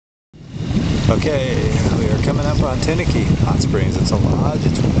Okay, we are coming up on Tenakee Hot Springs. It's a lodge.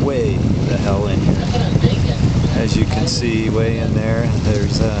 It's way the hell in here. As you can see, way in there,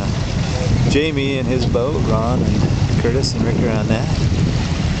 there's Jamie and his boat, Ron and Curtis and Rick are on that.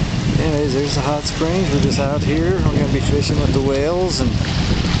 Anyways, there's the hot springs. We're just out here. We're going to be fishing with the whales, and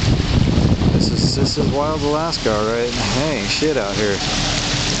this is wild Alaska, all right? Hey, shit out here.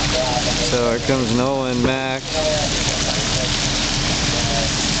 So here comes Noah and Mac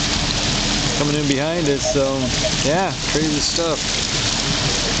coming in behind us. So yeah, crazy stuff.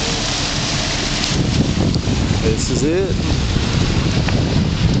 This is it.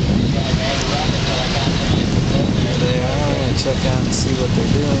 There they are. We're gonna check out and see what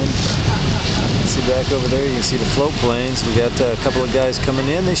they're doing. See back over there, you can see the float planes. We got a couple of guys coming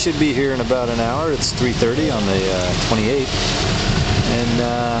in. They should be here in about an hour. It's 3:30 on the 28th. And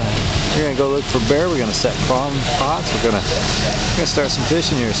we're gonna go look for bear. We're gonna set prawn pots. We're gonna start some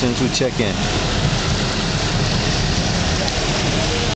fishing here as soon as we check in.